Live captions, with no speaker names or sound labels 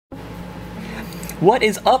What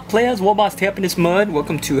is up, players? Woboss tapping this mud.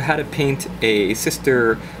 Welcome to How to Paint a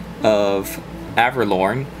Sister of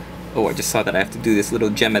Averlorn. Oh, I just saw that I have to do this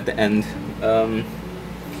little gem at the end. The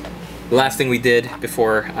last thing we did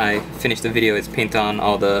before I finished the video is paint on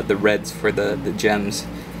all the reds for the gems.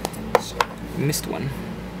 So, missed one.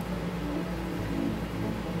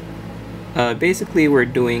 Basically, we're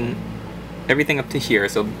doing everything up to here.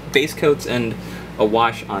 So base coats and a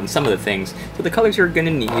wash on some of the things. So the colors you're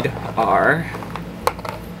gonna need are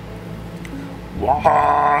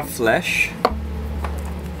Flesh,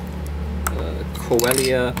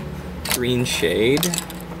 Coelia Green Shade,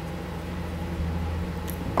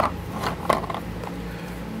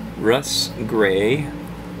 Russ Gray,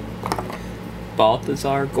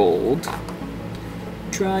 Balthazar Gold,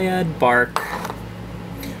 Dryad Bark,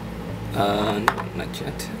 not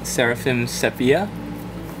yet, Seraphim Sepia,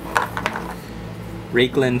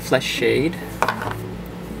 Raglan Flesh Shade,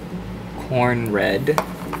 Corn Red,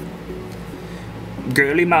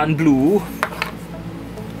 Girly Mountain Blue,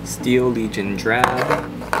 Steel Legion Drab,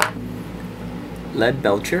 Lead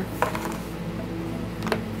Belcher,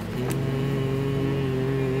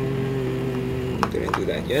 didn't do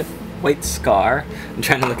that yet, White Scar, I'm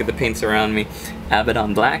trying to look at the paints around me,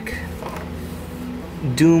 Abaddon Black,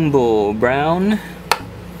 Doombull Brown,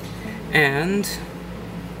 and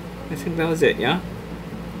I think that was it, yeah?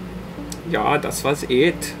 Ja, das war's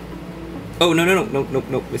it. Oh, no,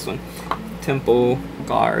 this one. Temple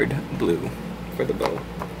Guard Blue for the bow.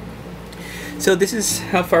 So this is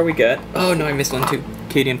how far we get. Oh no, I missed one too.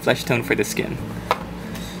 Cadian Flesh Tone for the skin.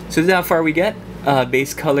 So this is how far we get.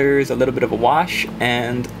 Base colors, a little bit of a wash,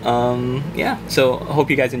 and yeah. So I hope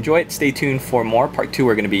you guys enjoy it. Stay tuned for more. Part 2,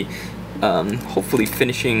 we're going to be hopefully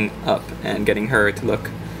finishing up and getting her to look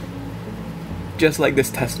just like this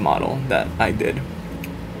test model that I did.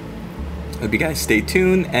 Hope you guys stay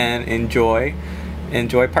tuned and enjoy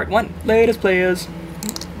part 1. Latest, players.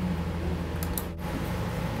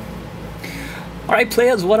 Alright,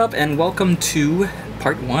 players, what up, and welcome to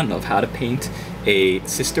part 1 of How to Paint a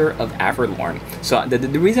Sister of Averlorn. So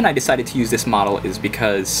the reason I decided to use this model is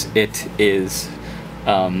because it is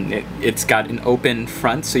it's got an open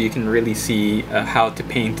front, so you can really see how to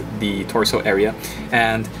paint the torso area,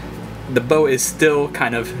 and the bow is still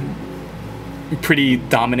kind of pretty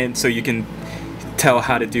dominant, so you can tell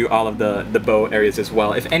how to do all of the bow areas as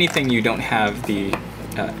well. If anything, you don't have the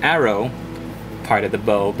arrow part of the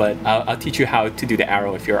bow, but I'll teach you how to do the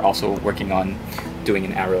arrow if you're also working on doing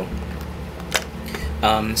an arrow.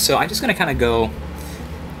 So I'm just going to kind of go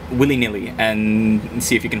willy-nilly and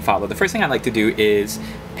see if you can follow. The first thing I like to do is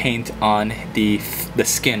paint on the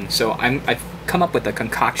skin. So I've come up with a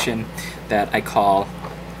concoction that I call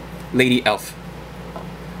Lady Elf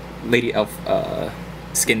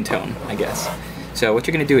skin tone, I guess. So what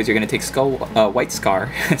you're going to do is you're going to take White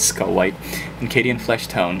Scar, Skull White, and Cadian Flesh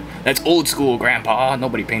Tone. That's old school, Grandpa.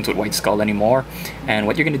 Nobody paints with White Skull anymore. And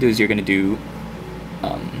what you're going to do is you're going to do,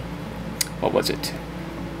 what was it?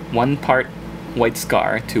 1 part White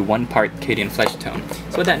Scar to 1 part Cadian Flesh Tone.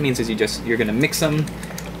 So what that means is you're going to mix them,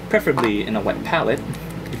 preferably in a wet palette,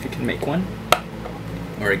 if you can make one,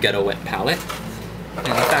 or a ghetto wet palette. And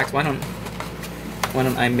in fact, why don't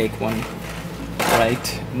I make one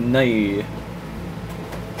right now?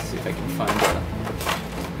 See if I can find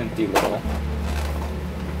an empty little.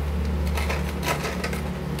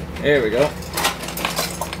 There we go.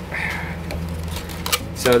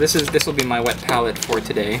 So this will be my wet palette for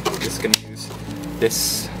today. I'm just gonna use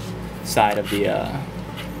this side of the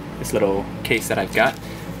this little case that I've got.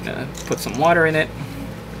 Put some water in it,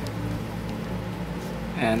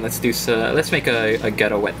 and let's make a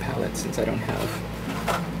ghetto wet palette, since I don't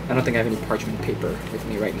think I have any parchment paper with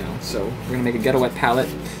me right now. So we're gonna make a ghetto wet palette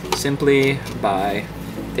simply by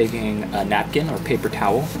taking a napkin or paper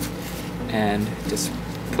towel and just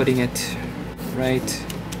putting it right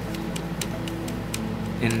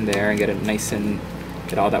in there and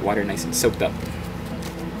get all that water nice and soaked up.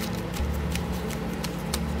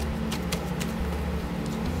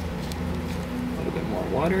 A little bit more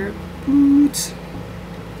water. Oops.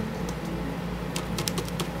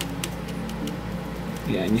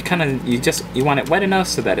 Yeah, and you want it wet enough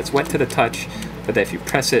so that it's wet to the touch, but that if you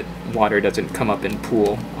press it, water doesn't come up and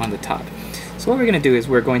pool on the top. So what we're going to do is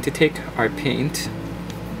we're going to take our paint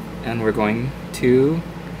and we're going to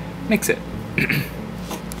mix it.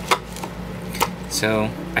 So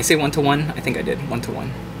I say 1-to-1. I think I did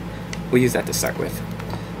 1-to-1. We'll use that to start with.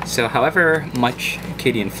 So however much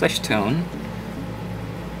Cadian Flesh Tone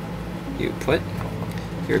you put,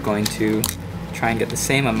 you're going to try and get the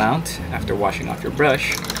same amount after washing off your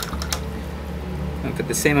brush, and put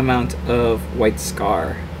the same amount of White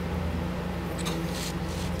Scar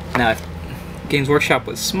Now, if Games Workshop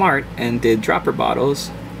was smart and did dropper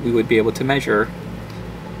bottles, we would be able to measure,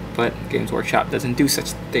 but Games Workshop doesn't do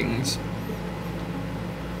such things.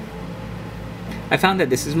 I found that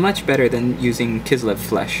this is much better than using Kislev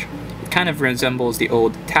flesh. It kind of resembles the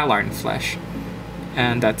old Talarn flesh,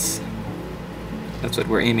 and that's what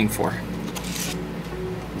we're aiming for.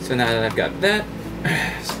 So now that I've got that,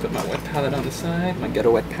 let's put my wet palette on the side, my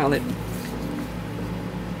ghetto wet palette.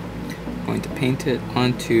 I'm going to paint it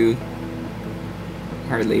onto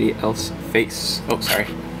Our Lady Elf's face. Oh, sorry,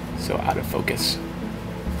 so out of focus.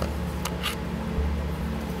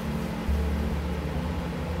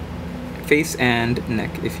 Face and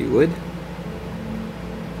neck, if you would.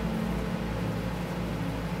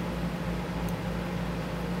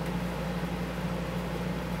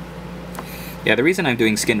 Yeah, the reason I'm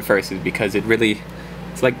doing skin first is because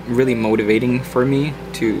it's like really motivating for me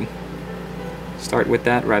to start with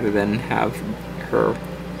that rather than have her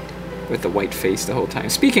with a white face the whole time.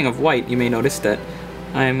 Speaking of white, you may notice that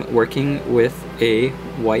I'm working with a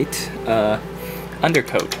white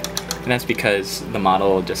undercoat, and that's because the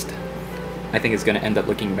model just, I think, is going to end up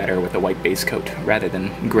looking better with a white base coat rather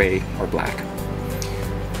than gray or black.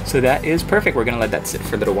 So that is perfect. We're going to let that sit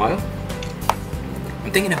for a little while.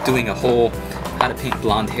 I'm thinking of doing a whole how to paint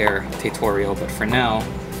blonde hair tutorial, but for now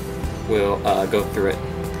we'll go through it.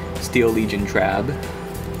 Steel Legion drab.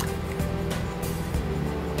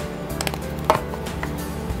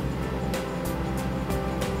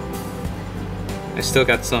 I still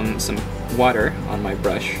got some water on my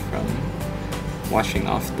brush from washing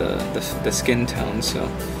off the skin tone, so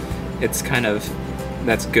it's kind of,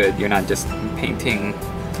 that's good. You're not just painting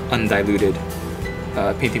undiluted,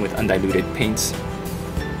 painting with undiluted paints.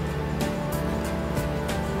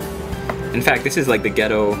 In fact, this is like the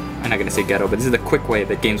ghetto, I'm not gonna say ghetto, but this is the quick way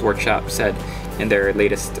that Games Workshop said in their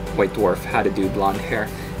latest White Dwarf how to do blonde hair.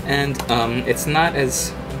 And it's not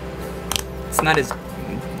as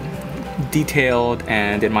detailed,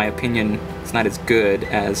 and in my opinion, it's not as good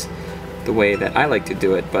as the way that I like to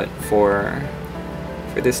do it, but for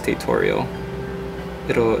this tutorial,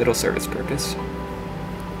 it'll serve its purpose.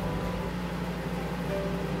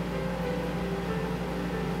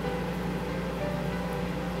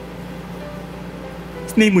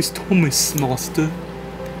 His name was Thomas, Master.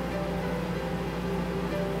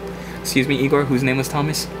 Excuse me, Igor, whose name was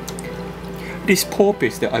Thomas? This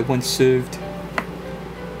porpoise that I once served.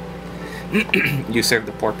 You served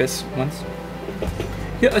the porpoise once?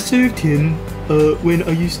 Yeah, I served him when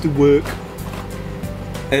I used to work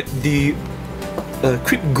at the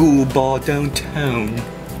Crypt Ghoul bar downtown.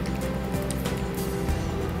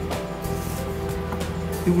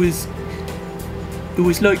 It was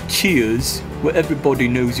like Cheers, where everybody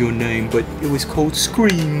knows your name, but it was called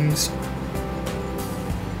Screams.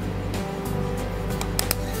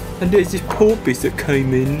 And there's this porpoise that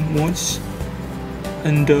came in once,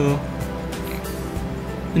 and I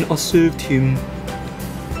served him.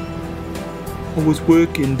 I was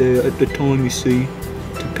working there at the time, you see,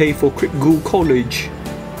 to pay for Crypt Ghoul College.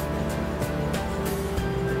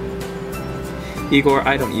 Igor,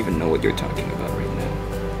 I don't even know what you're talking about right now.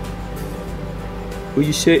 Well,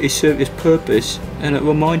 you said it served its purpose, and it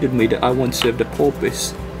reminded me that I once served a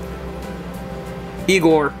porpoise.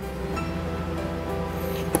 Igor!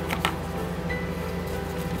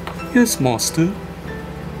 Yes, Master.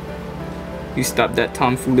 You stop that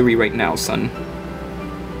tomfoolery right now, son.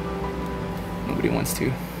 Nobody wants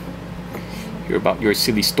to hear about your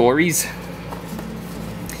silly stories.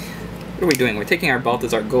 What are we doing? We're taking our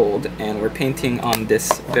Balthazar Gold and we're painting on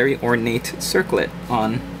this very ornate circlet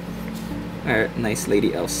on our nice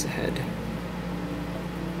Lady Elf's head.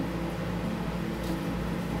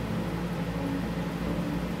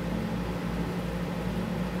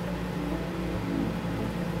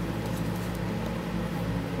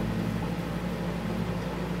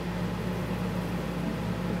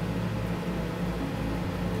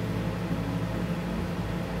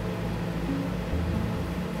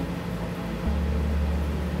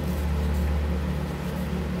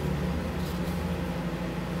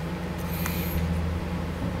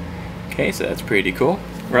 Okay, so that's pretty cool.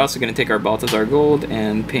 We're also going to take our Balthazar Gold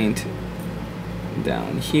and paint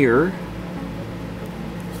down here.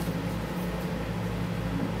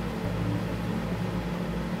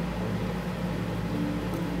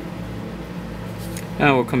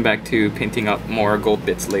 And we'll come back to painting up more gold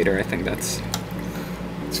bits later. I think that's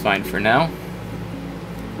fine for now.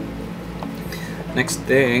 Next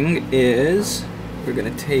thing is we're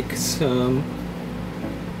going to take some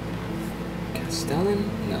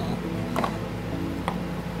Castellan? No.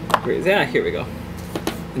 Where is that? Here we go.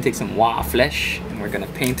 And take some Wa flesh, and we're gonna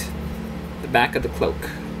paint the back of the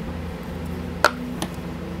cloak.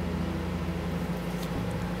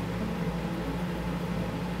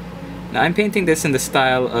 Now I'm painting this in the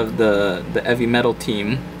style of the heavy metal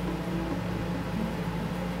team.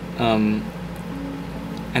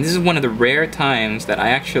 And this is one of the rare times that I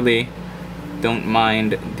actually don't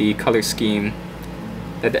mind the color scheme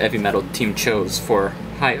that the heavy metal team chose for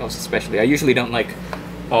high elves especially. I usually don't like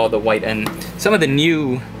all the white, and some of the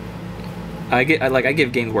new, I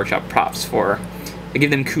give Games Workshop props for, I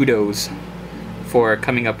give them kudos for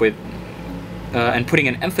coming up with and putting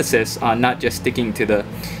an emphasis on not just sticking to the,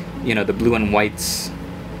 you know, the blue and whites,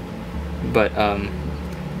 but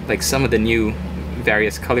like some of the new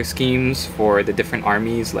various color schemes for the different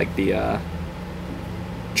armies, like the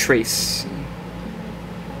Trace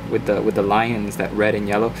with the lions, that red and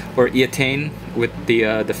yellow, or Eatane with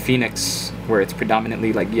the Phoenix, where it's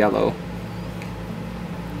predominantly like yellow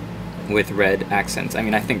with red accents. I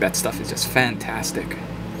mean, I think that stuff is just fantastic.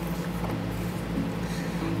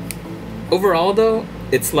 Overall, though,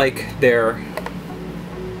 it's like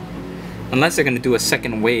unless they're gonna do a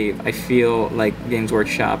second wave, I feel like Games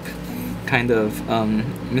Workshop kind of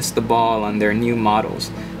missed the ball on their new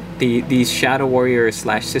models. These Shadow Warriors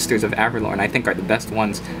 / Sisters of Averlorn, I think, are the best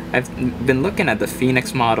ones. I've been looking at the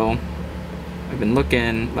Phoenix model. I've been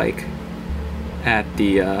looking like at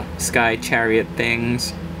the Sky Chariot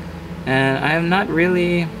things, and I am not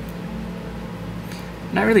really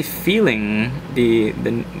feeling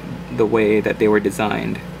the way that they were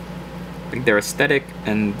designed. Like their aesthetic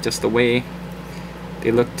and just the way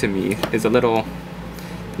they look to me is a little.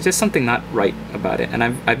 There's just something not right about it. And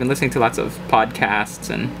I've been listening to lots of podcasts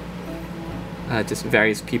and just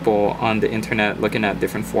various people on the internet, looking at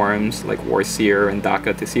different forums like Warseer and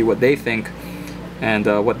Daka to see what they think and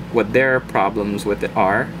what their problems with it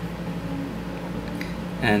are.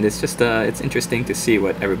 And it's just it's interesting to see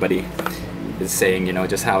what everybody is saying. You know,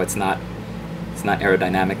 just how it's not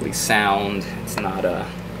aerodynamically sound. It's not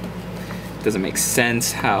it doesn't make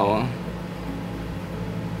sense how.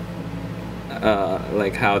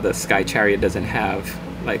 Like how the Sky Chariot doesn't have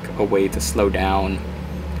like a way to slow down.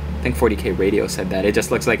 I think 40K Radio said that. It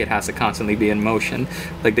just looks like it has to constantly be in motion.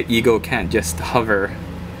 Like the ego can't just hover,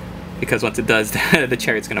 because once it does, the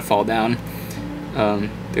chariot's gonna fall down.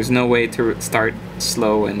 There's no way to start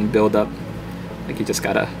slow and build up. Like you just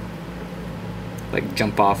gotta like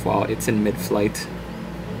jump off while it's in mid-flight.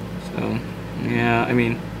 So yeah, I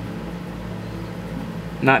mean,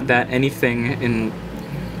 not that anything in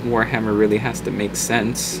Warhammer really has to make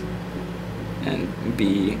sense and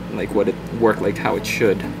be like work like how it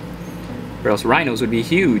should, or else rhinos would be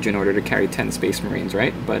huge in order to carry 10 Space Marines,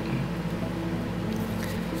 right? But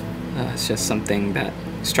it's just something that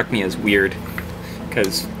struck me as weird,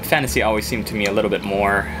 because fantasy always seemed to me a little bit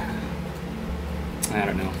more, I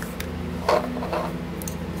don't know.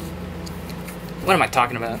 What am I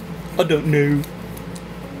talking about? I don't know.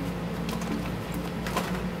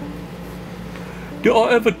 Did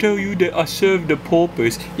I ever tell you that I served the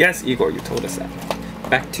paupers? Yes, Igor, you told us that.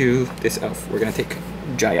 Back to this elf. We're gonna take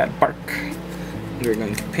Jayad Bark. We're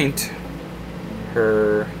going to paint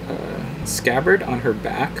her scabbard on her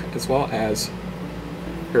back, as well as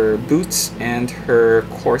her boots and her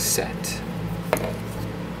corset.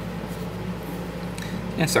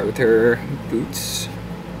 And start with her boots.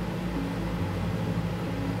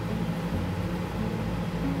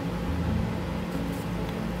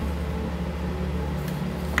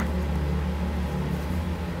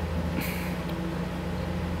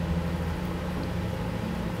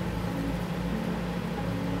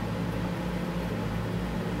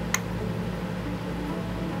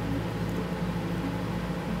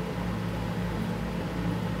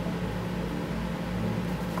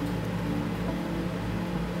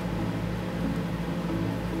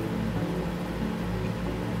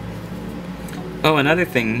 Oh, another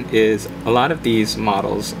thing is a lot of these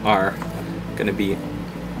models are going to be.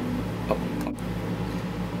 Oh,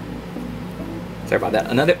 sorry about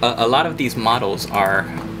that. A lot of these models are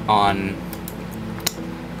on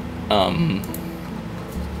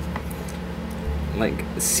like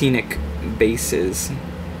scenic bases.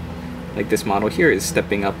 Like this model here is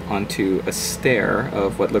stepping up onto a stair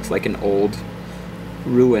of what looks like an old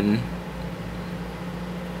ruin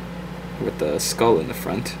with the skull in the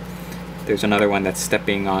front. There's another one that's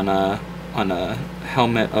stepping on a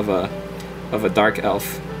helmet of a dark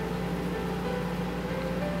elf,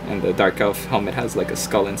 and the dark elf helmet has like a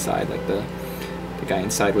skull inside, like the guy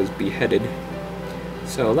inside was beheaded.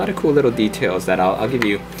 So a lot of cool little details that I'll give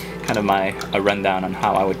you kind of a rundown on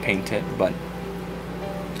how I would paint it, but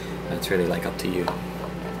that's really like up to you.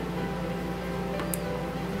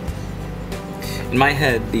 In my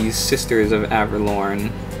head, these Sisters of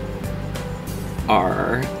Averlorn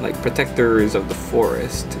are like protectors of the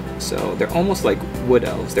forest. So they're almost like wood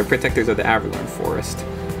elves. They're protectors of the Avalorn forest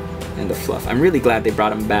and the fluff. I'm really glad they brought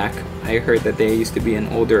them back. I heard that they used to be in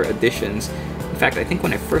older editions. In fact, I think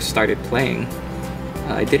when I first started playing,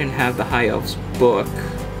 I didn't have the High Elves book.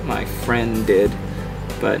 My friend did,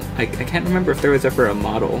 but I can't remember if there was ever a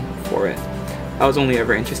model for it. I was only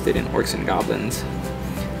ever interested in Orcs and Goblins.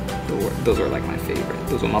 Those were like my favorite.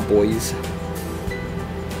 Those were my boys.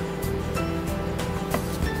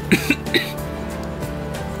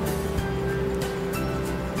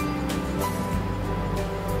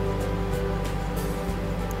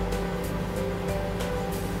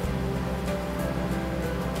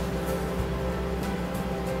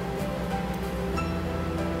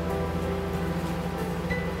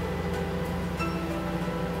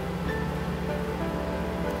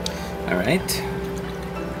 Alright,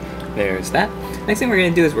 there's that. Next thing we're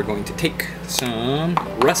going to do is we're going to take some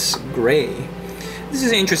rust gray. This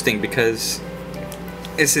is interesting because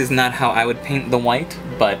this is not how I would paint the white,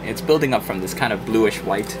 but it's building up from this kind of bluish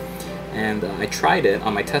white. And I tried it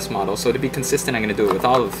on my test model, so to be consistent I'm going to do it with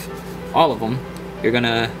all of them. You're going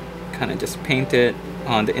to kind of just paint it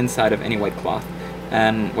on the inside of any white cloth.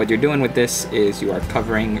 And what you're doing with this is you are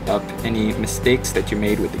covering up any mistakes that you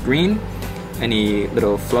made with the green, any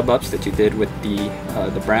little flub ups that you did with the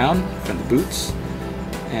brown from the boots.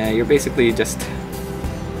 And you're basically just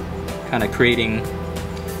kind of creating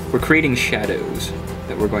shadows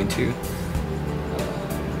that we're going to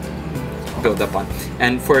build up on.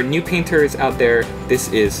 And for new painters out there,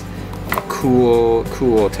 this is a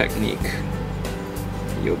cool technique.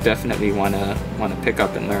 You'll definitely want to pick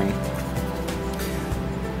up and learn.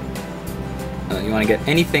 You want to get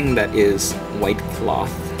anything that is white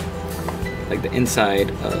cloth, like the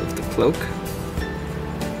inside of the cloak,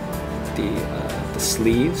 the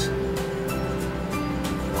sleeves,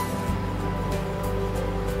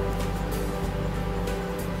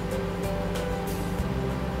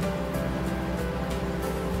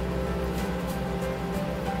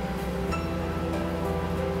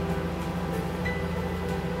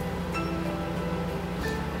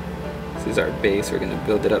 this is our base. We're going to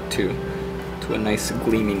build it up to a nice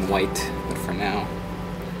gleaming white, but for now.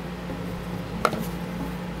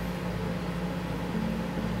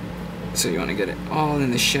 So you want to get it all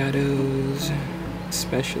in the shadows,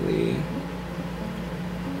 especially.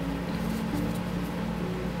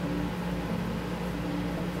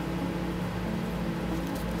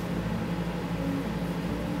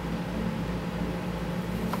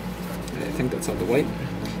 I think that's all the white.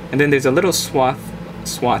 And then there's a little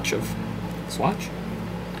swatch of swatch?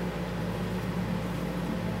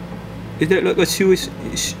 Is that like a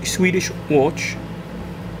Swedish watch?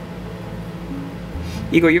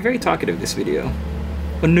 Igor, you're very talkative this video.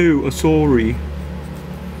 Oh no, I'm sorry.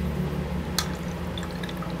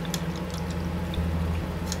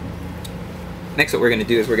 Next what we're going to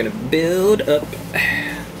do is we're going to build up...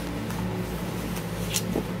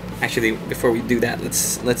 Actually, before we do that,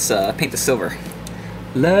 let's paint the silver.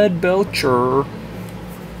 Lead Belcher.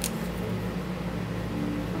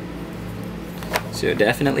 So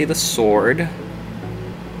definitely the sword.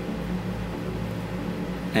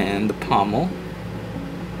 And the pommel.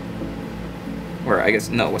 Or I guess,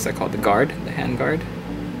 no, what's that called? The guard? The hand guard?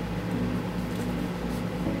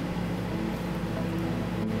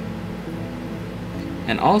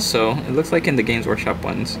 And also, it looks like in the Games Workshop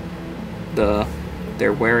ones,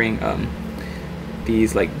 they're wearing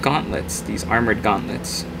these like gauntlets, these armored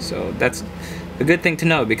gauntlets. So that's a good thing to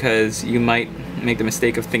know, because you might make the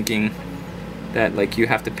mistake of thinking that like you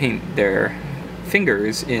have to paint their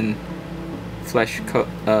fingers in flesh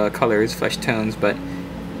colors, flesh tones, but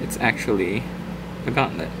it's actually a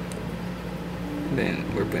gauntlet. And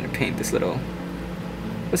then we're going to paint this little,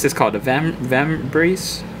 what's this called, a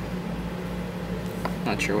vambrace?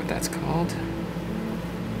 Not sure what that's called.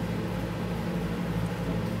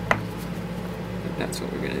 But that's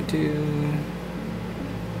what we're going to do.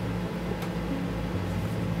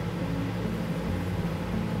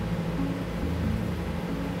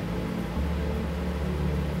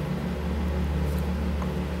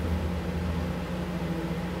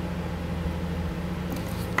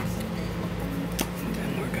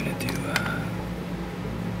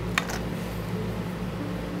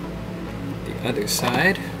 Other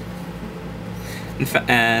side.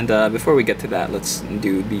 And before we get to that, let's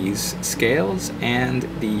do these scales and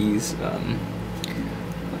these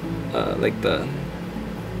like the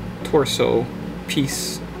torso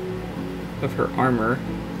piece of her armor.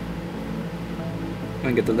 I'm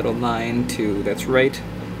gonna get the little line too that's right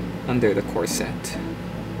under the corset,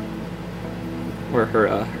 or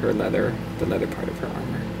her leather, the leather part of her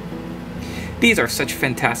armor. These are such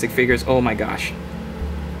fantastic figures. Oh my gosh.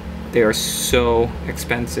 They are so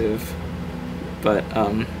expensive, but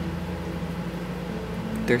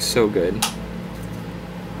they're so good.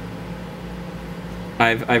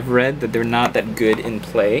 I've read that they're not that good in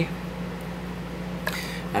play.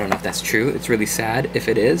 I don't know if that's true. It's really sad if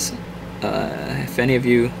it is. If any of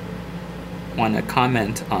you want to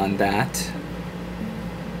comment on that,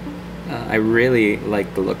 I really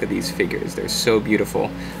like the look of these figures. They're so beautiful.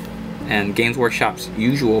 And Games Workshop's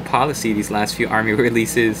usual policy these last few Army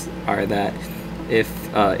releases are that if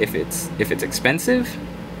it's expensive,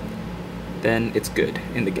 then it's good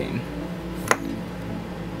in the game.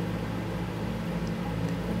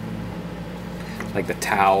 Like the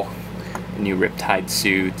Tau, the new Riptide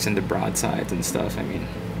suits and the broadsides and stuff. I mean,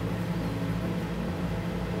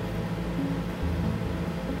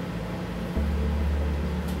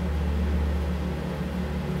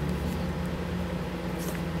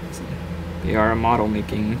 they are a model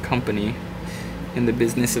making company in the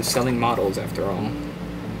business of selling models, after all.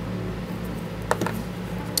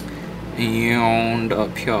 And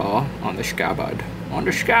up here on the scabbard.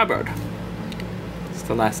 It's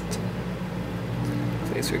the last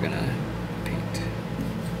place we're gonna paint.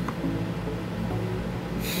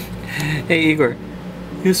 Hey Igor.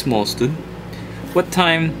 Yes, master. What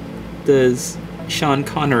time does Sean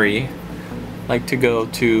Connery like to go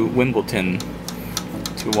to Wimbledon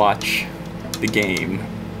to watch the game?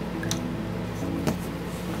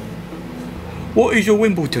 What is a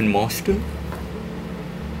Wimbledon, master?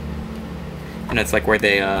 And it's like where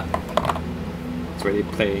they it's where they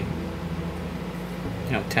play,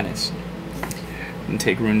 you know, tennis. And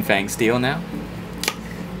take Runefang Steel now.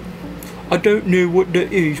 I don't know what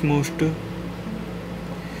that is, master.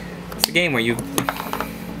 It's a game where you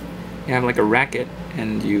have like a racket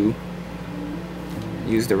and you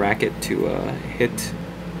use the racket to hit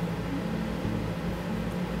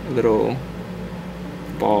a little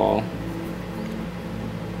ball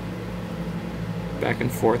back and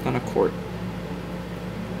forth on a court.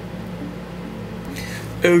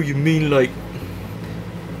 Oh, you mean like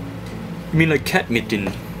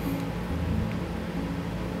Catmitten?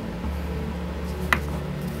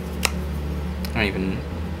 I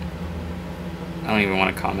don't even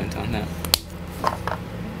want to comment on that.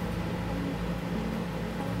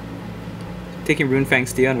 Taking Runefang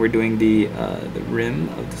Steel, and we're doing the rim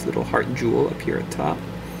of this little heart jewel up here at top.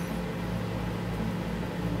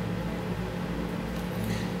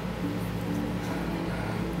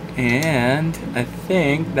 And I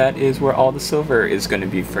think that is where all the silver is going to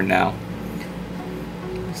be for now.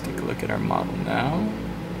 Let's take a look at our model now.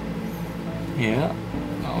 Yeah,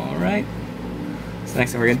 alright. So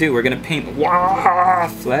next thing we're going to do, we're going to paint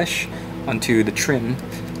flesh onto the trim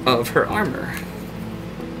of her armor.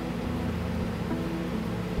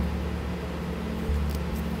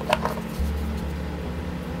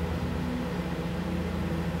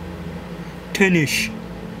 Tennis.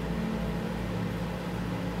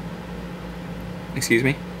 Excuse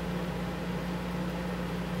me?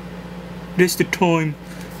 That's the time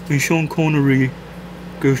when Sean Connery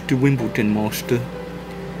goes to Wimbledon, master.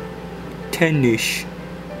 Tennis.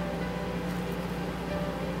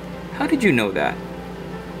 How did you know that?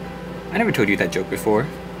 I never told you that joke before.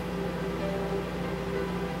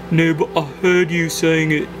 No, but I heard you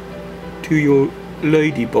saying it to your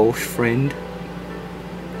lady boss friend.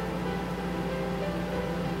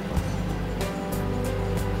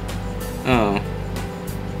 Oh.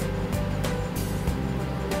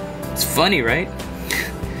 It's funny, right?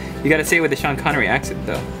 You gotta say it with the Sean Connery accent,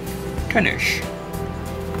 though. Tennis.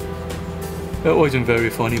 That wasn't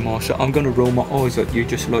very funny, Marsha. I'm gonna roll my eyes at you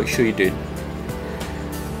just like she did.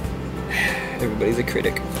 Everybody's a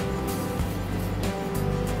critic.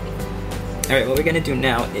 Alright, what we're gonna do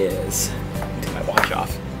now is... take my watch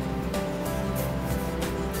off.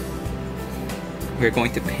 We're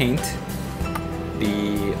going to paint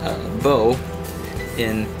the bow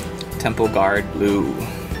in Temple Guard blue.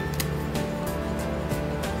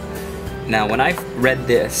 Now, when I read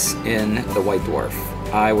this in The White Dwarf,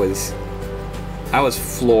 I was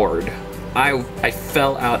floored. I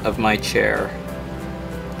fell out of my chair.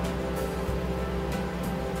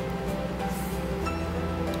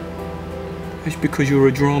 It's because you're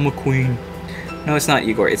a drama queen. No, it's not,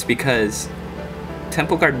 Igor. It's because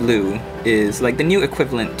Temple Guard blue is like the new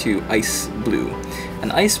equivalent to ice blue.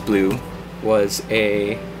 And ice blue was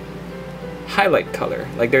a highlight color.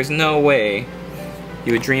 Like, there's no way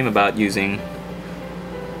you would dream about using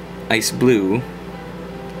ice blue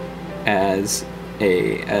as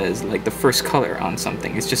like the first color on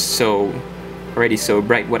something. It's just already so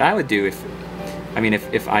bright. What I would do if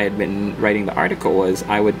I had been writing the article was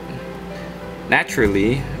I would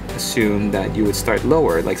naturally assume that you would start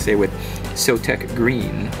lower, like say with Sotec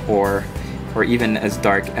green, or even as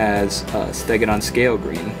dark as Stegodon scale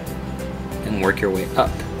green, and work your way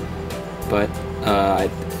up. But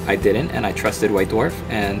I didn't, and I trusted White Dwarf,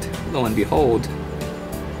 and lo and behold,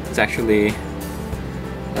 it was actually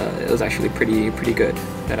pretty good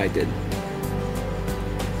that I did.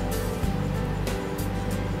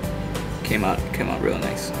 Came out real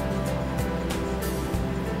nice.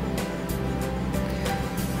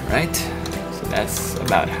 Right, so that's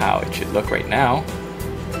about how it should look right now.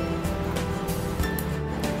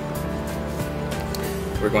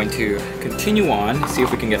 We're going to continue on, see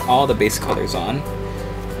if we can get all the base colors on,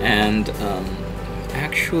 and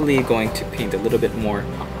actually going to paint a little bit more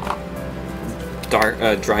dark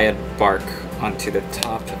dryad bark onto the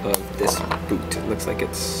top of this boot. It looks like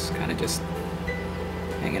it's kind of just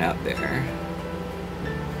hanging out there.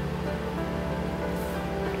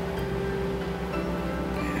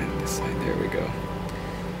 And this side, there we go.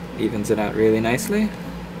 Evens it out really nicely.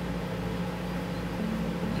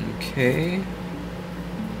 Okay.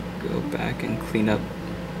 Go back and clean up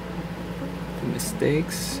the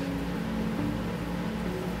mistakes.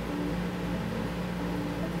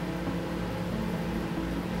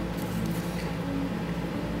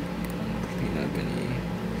 Clean up any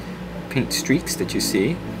paint streaks that you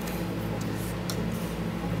see.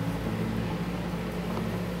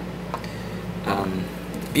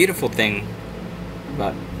 The beautiful thing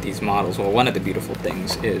about these models, well, one of the beautiful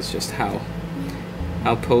things is just how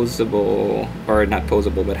posable, or not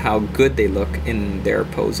posable, but how good they look in their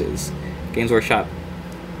poses. Games Workshop,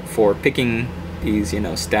 for picking these,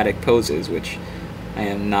 static poses, which I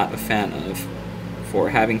am not a fan of, for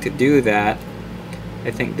having to do that,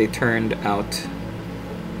 I think they turned out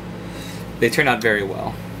very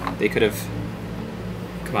well. They could have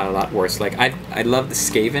come out a lot worse. Like I love the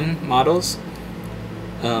Skaven models,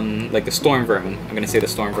 like the Storm Vermin. I'm gonna say the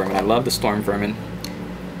Storm Vermin. I love the Storm Vermin.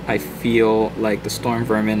 I feel like the Storm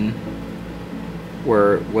Vermin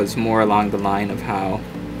was more along the line of how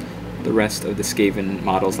the rest of the Skaven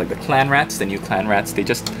models, like the Clan Rats, the new Clan Rats, they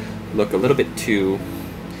just look a little bit too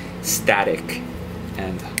static,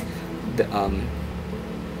 and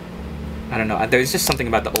I don't know, there's just something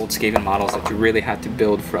about the old Skaven models that you really had to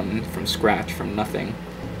build from scratch, from nothing,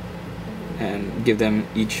 and give them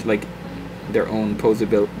each like their own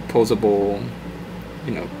posable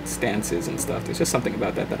stances and stuff. There's just something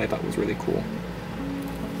about that I thought was really cool.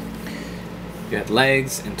 You had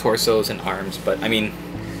legs and torsos and arms, but I mean,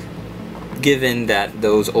 given that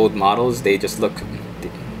those old models, they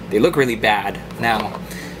look really bad now,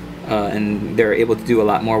 and they're able to do a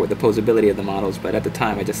lot more with the posability of the models. But at the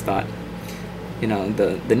time, I just thought,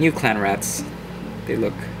 the new Clan Rats, they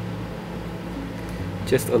look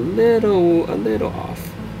just a little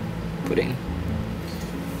off-putting.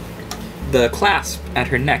 The clasp at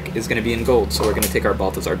her neck is going to be in gold, so we're going to take our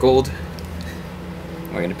Balthazar gold.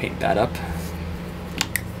 We're going to paint that up.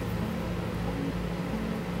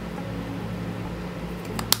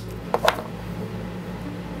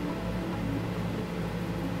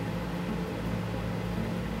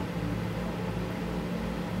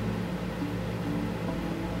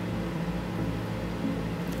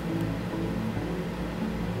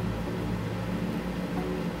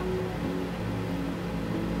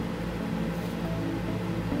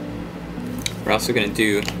 We're also going to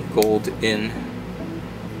do gold in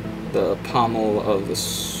the pommel of the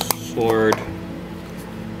sword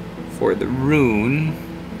for the rune,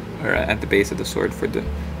 or at the base of the sword for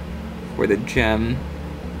the gem,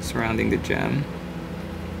 surrounding the gem,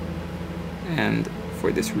 and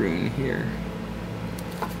for this rune here.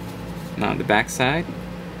 Now on the back side,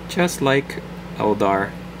 just like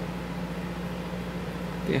Eldar,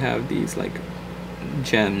 they have these like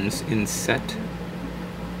gems inset.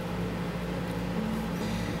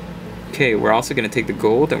 Okay, we're also going to take the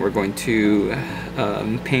gold and we're going to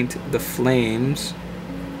paint the flames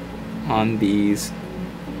on these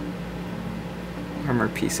armor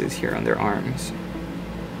pieces here on their arms.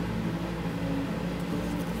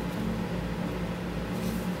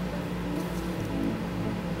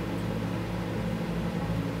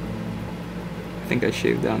 I think I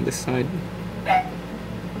shaved down this side. I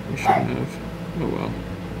shouldn't have. Oh well.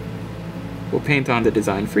 We'll paint on the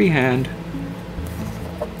design freehand.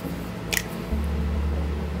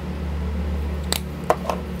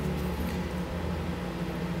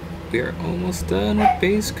 We are almost done with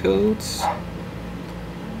base coats.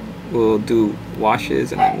 We'll do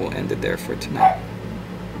washes and then we'll end it there for tonight.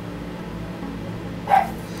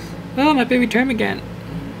 Oh, my baby Termagant.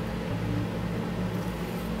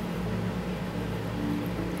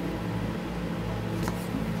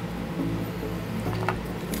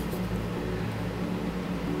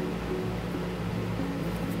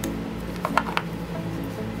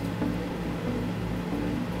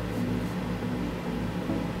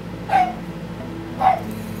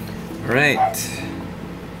 Alright.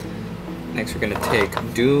 Next we're going to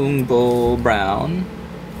take Doom Bull Brown.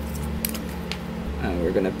 And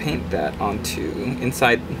we're going to paint that onto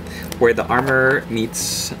inside where the armor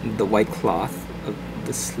meets the white cloth of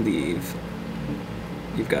the sleeve.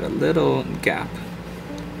 You've got a little gap.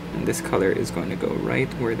 And this color is going to go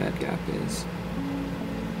right where that gap is.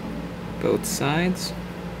 Both sides.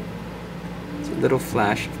 It's a little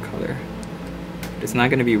flash of color. It's not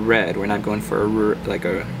going to be red. We're not going for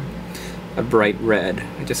a bright red.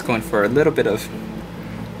 We're just going for a little bit of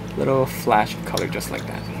little flash of color, just like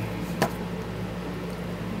that.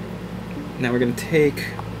 Now we're going to take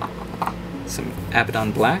some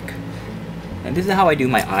Abaddon Black, and this is how I do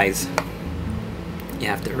my eyes. You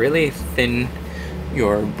have to really thin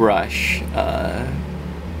your brush,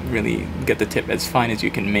 really get the tip as fine as you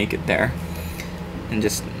can make it there, and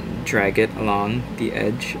just drag it along the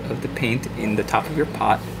edge of the paint in the top of your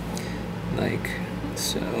pot, like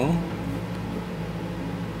so.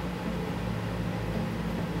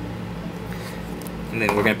 And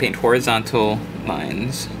then we're going to paint horizontal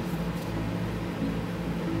lines.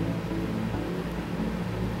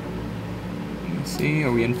 Let's see,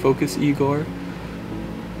 are we in focus, Igor?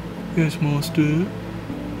 Yes, master.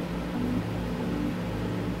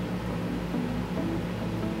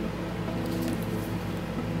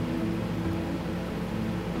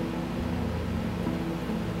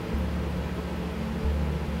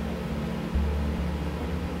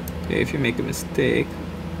 Okay, if you make a mistake,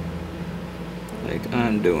 like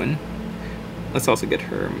I'm doing, let's also get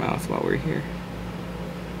her mouth while we're here.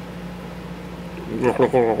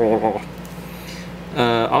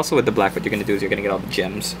 Also with the black, what you're going to do is you're going to get all the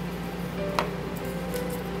gems.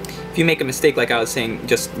 If you make a mistake, like I was saying,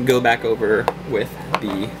 just go back over with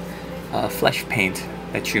the flesh paint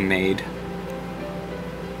that you made.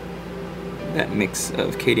 That mix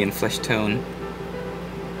of Cadian flesh tone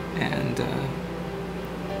and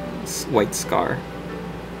white scar.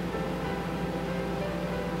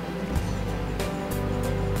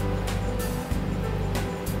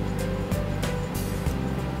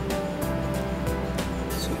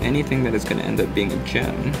 So anything that is going to end up being a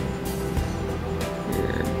gem,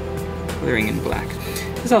 we're coloring in black.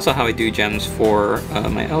 This is also how I do gems for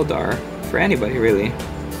my Eldar, for anybody really.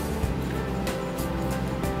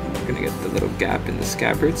 We're going to get the little gap in the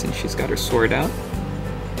scabbard since she's got her sword out.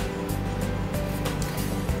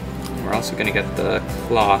 We're also going to get the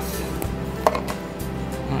cloth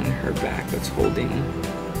on her back that's holding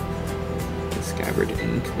the scabbard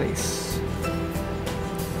in place.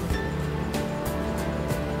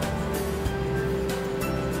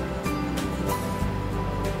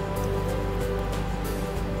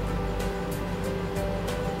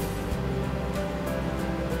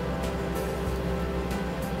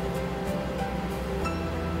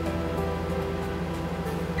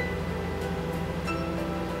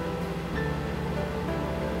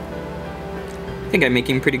 I think I'm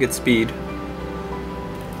making pretty good speed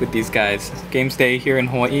with these guys. Games Day here in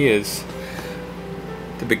Hawaii is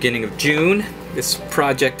the beginning of June. This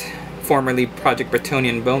project, formerly Project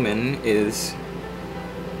Bretonian Bowman, is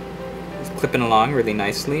clipping along really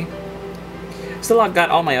nicely. Still, I've got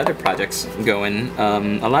all my other projects going.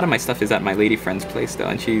 A lot of my stuff is at my lady friend's place though,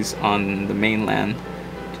 and she's on the mainland,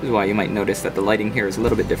 which is why you might notice that the lighting here is a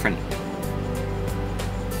little bit different,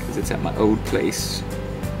 because it's at my old place.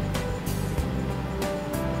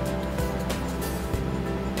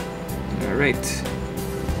 Alright,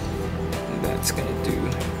 that's gonna do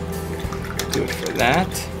it for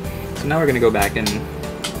that. So now we're gonna go back and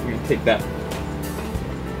we're gonna take that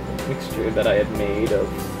mixture that I had made of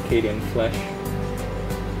Cadian flesh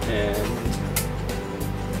and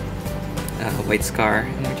white scar,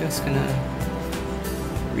 and we're just gonna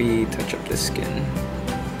retouch up the skin.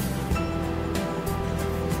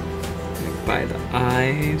 By the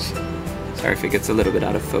eyes. Sorry if it gets a little bit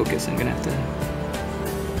out of focus, I'm gonna have to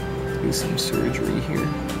do some surgery here.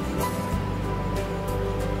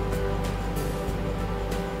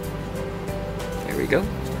 There we go.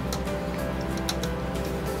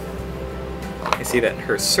 I see that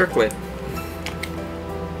her circlet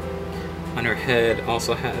on her head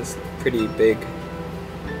also has pretty big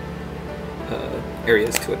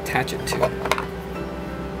areas to attach it to.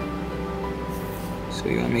 So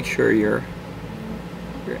you want to make sure you're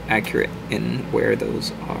accurate in where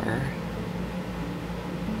those are.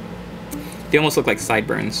 They almost look like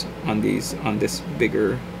sideburns on this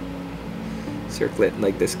bigger circlet,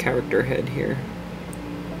 like this character head here.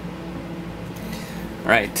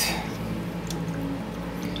 Alright.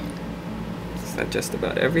 Is that just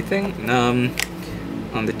about everything?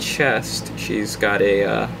 On the chest, she's got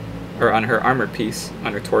a, or on her armor piece,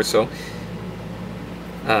 on her torso,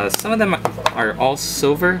 Some of them are all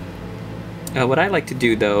silver. What I like to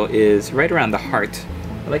do though is right around the heart.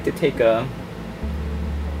 I like to take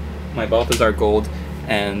my Balthazar gold,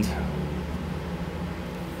 and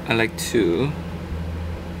I like to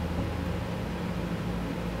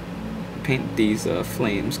paint these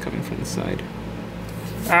flames coming from the side.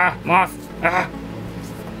 Ah, moth! Ah!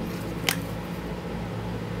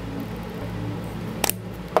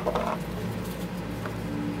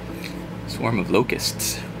 Swarm of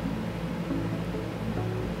locusts.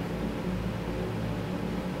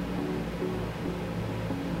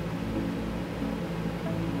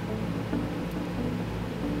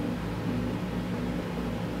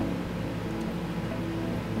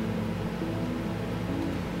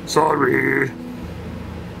 Sorry.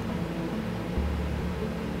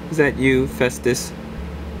 Is that you, Festus?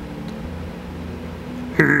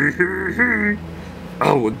 Hey.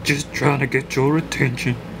 I was just trying to get your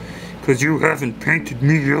attention, 'cause you haven't painted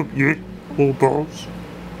me up yet, old boss.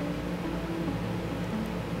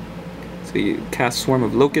 So you cast Swarm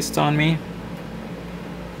of Locusts on me?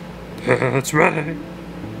 That's right.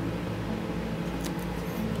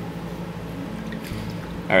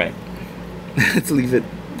 Alright. Let's leave it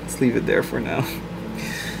there for now.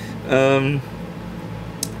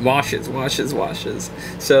 Washes.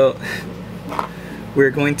 So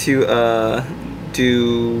we're going to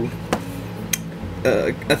do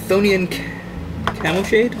Athonian Camel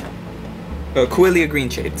Shade? Quellia Green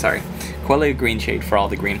Shade, sorry. Quellia Green Shade for all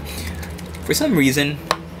the green. For some reason,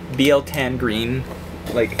 BL Tan Green,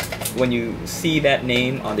 like when you see that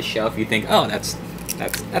name on the shelf, you think, oh, that's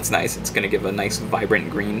nice. It's gonna give a nice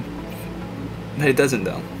vibrant green. But it doesn't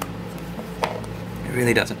though. It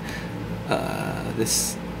really doesn't.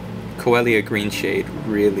 This Quellia Green Shade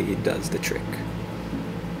really does the trick.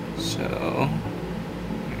 So,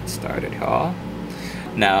 let's start it here.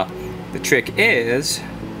 Now, the trick is,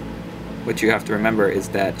 what you have to remember is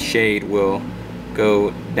that shade will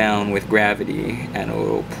go down with gravity, and it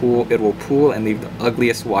will pool and leave the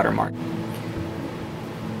ugliest watermark.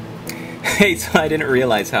 Hey, so I didn't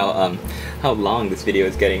realize how long this video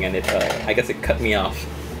is getting, and I guess it cut me off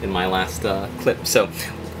in my last clip. So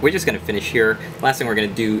we're just gonna finish here. Last thing we're gonna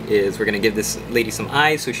do is we're gonna give this lady some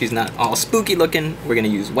eyes so she's not all spooky looking. We're gonna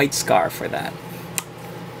use white scar for that.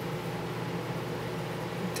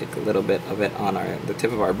 Take a little bit of it on the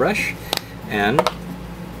tip of our brush, and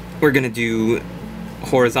we're gonna do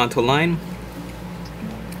horizontal line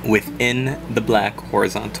within the black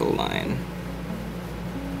horizontal line.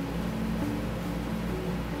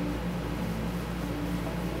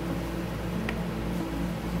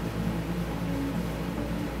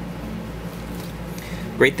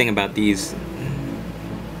 Great thing about these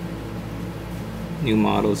new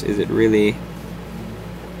models is it really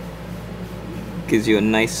gives you a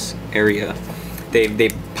nice area. They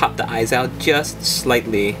pop the eyes out just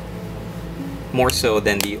slightly more so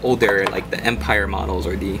than the older, like the Empire models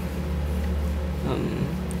or the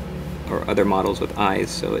or other models with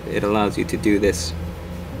eyes. So it allows you to do this.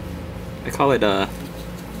 I call it a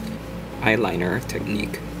eyeliner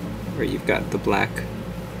technique, where you've got the black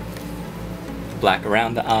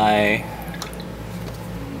around the eye,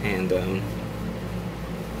 and then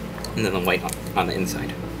the white on the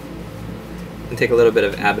inside. And take a little bit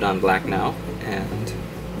of Abaddon black now, and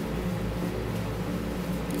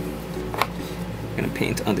I'm gonna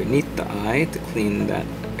paint underneath the eye to clean that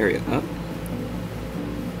area up.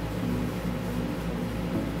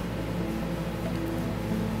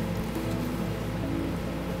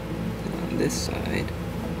 And on this side,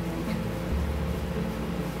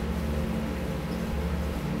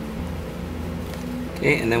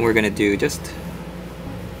 okay, and then we're gonna do just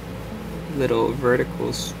a little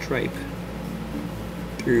vertical stripe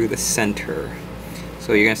through the center.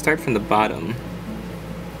 So you're gonna start from the bottom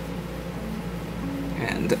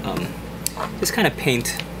and just kind of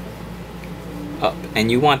paint up, and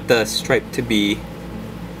you want the stripe to be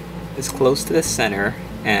as close to the center,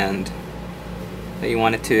 and you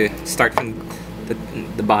want it to start from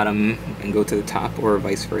the bottom and go to the top, or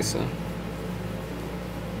vice versa.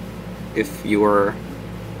 If you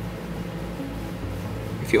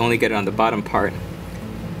only get it on the bottom part,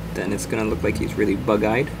 then it's gonna look like he's really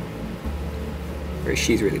bug-eyed, or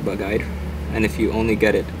she's really bug-eyed. And if you only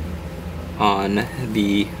get it on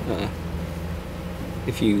the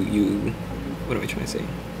what am I trying to say?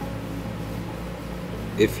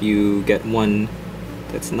 If you get one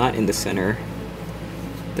that's not in the center,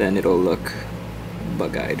 then it'll look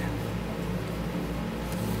bug-eyed.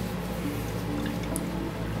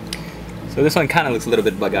 So this one kind of looks a little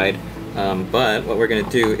bit bug-eyed, but what we're going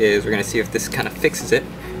to do is we're going to see if this kind of fixes it.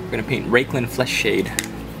 We're going to paint Rakeland Flesh Shade.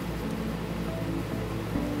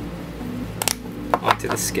 to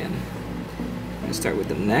the skin. I'm going to start with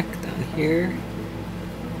the neck down here.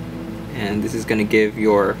 And this is going to give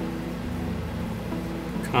your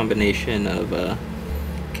combination of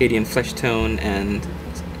Acadian flesh tone and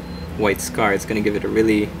white scar. It's going to give it a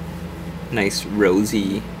really nice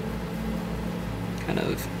rosy kind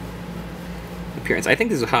of appearance. I think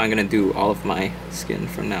this is how I'm going to do all of my skin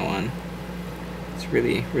from now on. It's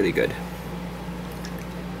really, really good.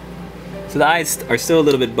 So the eyes are still a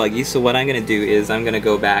little bit buggy, so what I'm going to do is I'm going to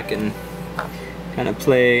go back and kind of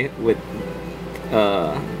play with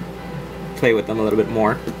them a little bit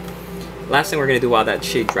more. Last thing we're going to do while that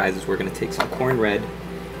shade dries is we're going to take some corn red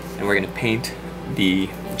and we're going to paint the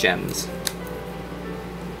gems.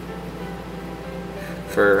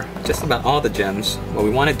 For just about all the gems, what we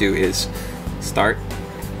want to do is start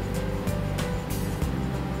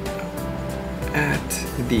at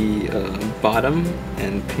the bottom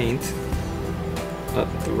and paint up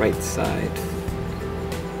the right side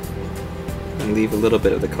and leave a little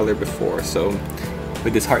bit of the color before. So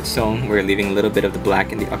with this heartstone, we're leaving a little bit of the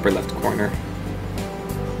black in the upper left corner.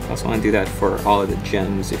 I also want to do that for all of the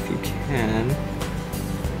gems if you can.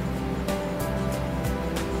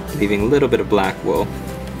 Leaving a little bit of black will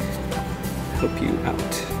help you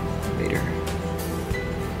out later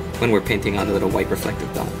when we're painting on the little white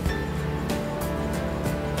reflective dot.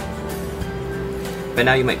 But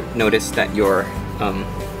now you might notice that your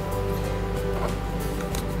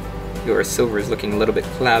silver is looking a little bit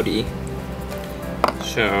cloudy.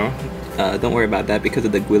 So don't worry about that because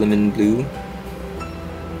of the Guilliman blue.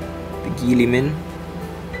 The Guilliman.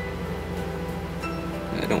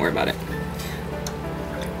 Don't worry about it.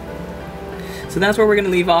 So that's where we're going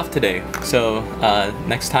to leave off today. So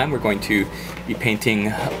next time we're going to be painting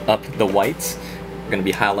up the whites. We're going to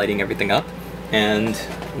be highlighting everything up. And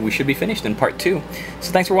we should be finished in part 2.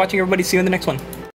 So thanks for watching, everybody. See you in the next one.